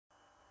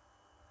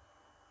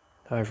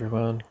Hi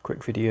everyone,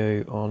 quick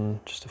video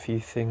on just a few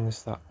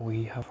things that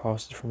we have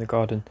harvested from the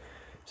garden.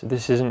 So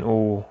this isn't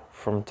all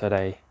from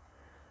today.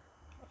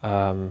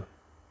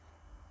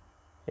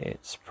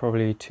 It's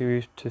probably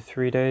 2 to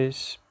 3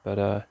 days,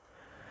 but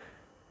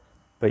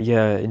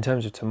yeah, in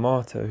terms of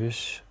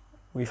tomatoes,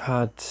 we've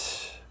had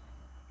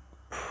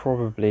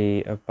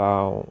probably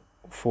about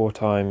 4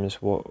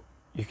 times what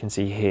you can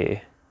see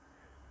here,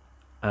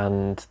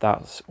 and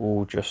that's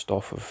all just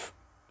off of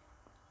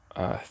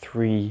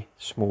 3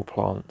 small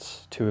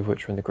plants, 2 of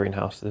which are in the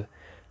greenhouse. The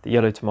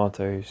yellow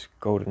tomatoes,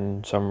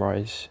 Golden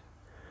Sunrise,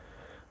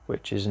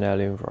 which is an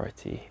heirloom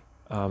variety.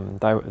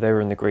 They were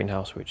in the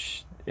greenhouse,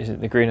 which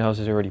isn't, the greenhouse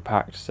is already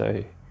packed,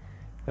 so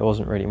there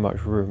wasn't really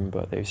much room,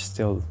 but they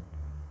still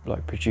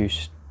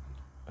produced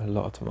a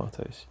lot of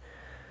tomatoes.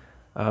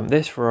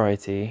 This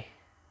variety,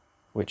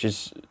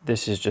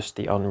 this is just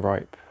the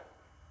unripe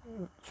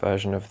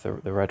version of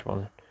the red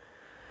one.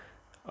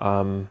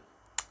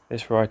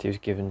 This variety was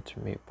given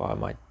to me by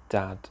my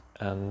dad,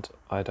 and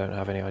I don't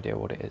have any idea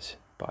what it is,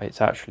 but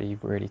it's actually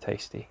really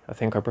tasty. I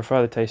think I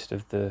prefer the taste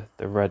of the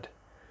red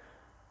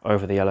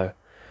over the yellow,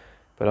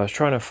 but I was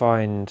trying to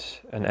find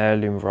an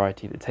heirloom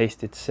variety that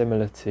tasted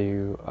similar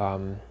to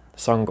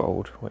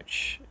Sungold,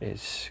 which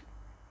is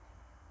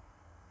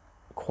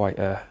quite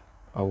a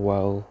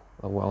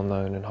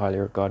well-known and highly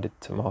regarded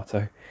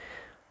tomato,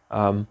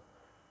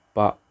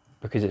 but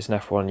because it's an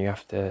F1, you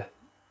have to.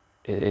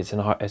 It's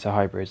a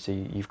hybrid, so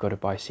you've got to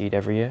buy seed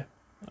every year.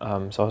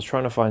 So I was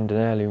trying to find an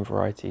heirloom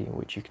variety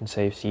which you can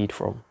save seed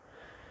from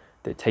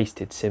that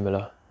tasted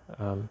similar.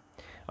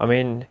 I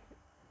mean,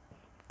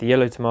 the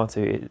yellow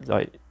tomato,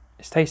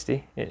 it's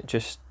tasty. It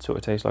just sort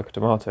of tastes like a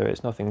tomato.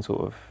 It's nothing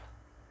sort of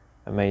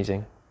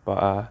amazing,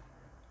 but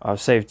I've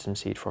saved some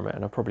seed from it,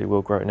 and I probably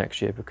will grow it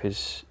next year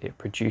because it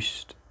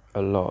produced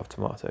a lot of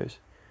tomatoes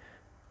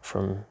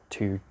from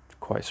 2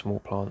 quite small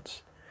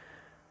plants.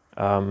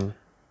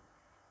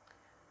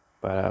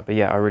 But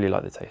yeah, I really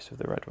like the taste of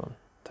the red one.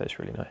 It tastes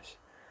really nice.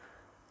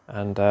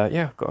 And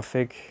yeah, I've got a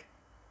fig,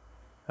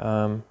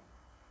 Braber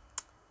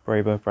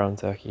brown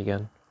turkey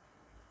again.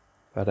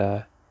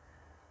 But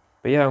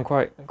yeah, I'm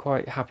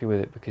quite happy with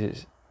it because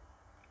it's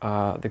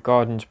the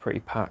garden's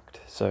pretty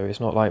packed, so it's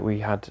not like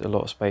we had a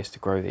lot of space to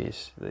grow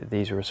these.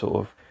 These were sort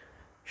of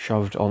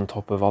shoved on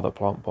top of other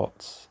plant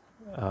pots,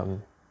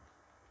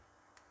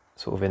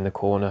 sort of in the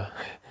corner.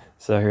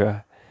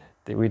 So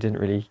we didn't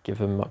really give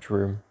them much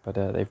room, but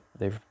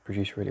they've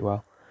produced really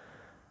well.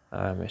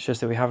 It's just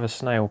that we have a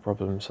snail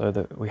problem, so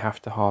that we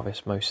have to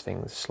harvest most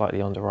things slightly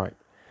underripe,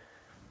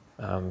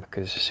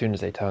 because as soon as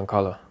they turn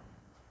colour,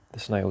 the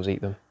snails eat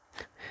them.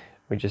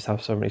 We just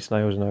have so many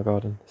snails in our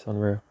garden, it's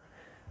unreal.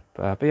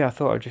 But yeah, I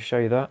thought I'd just show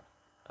you that.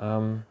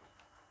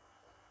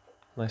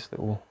 Nice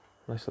little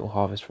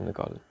harvest from the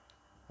garden.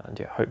 And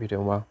yeah, hope you're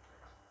doing well.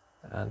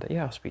 And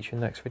yeah, I'll speak to you in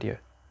the next video.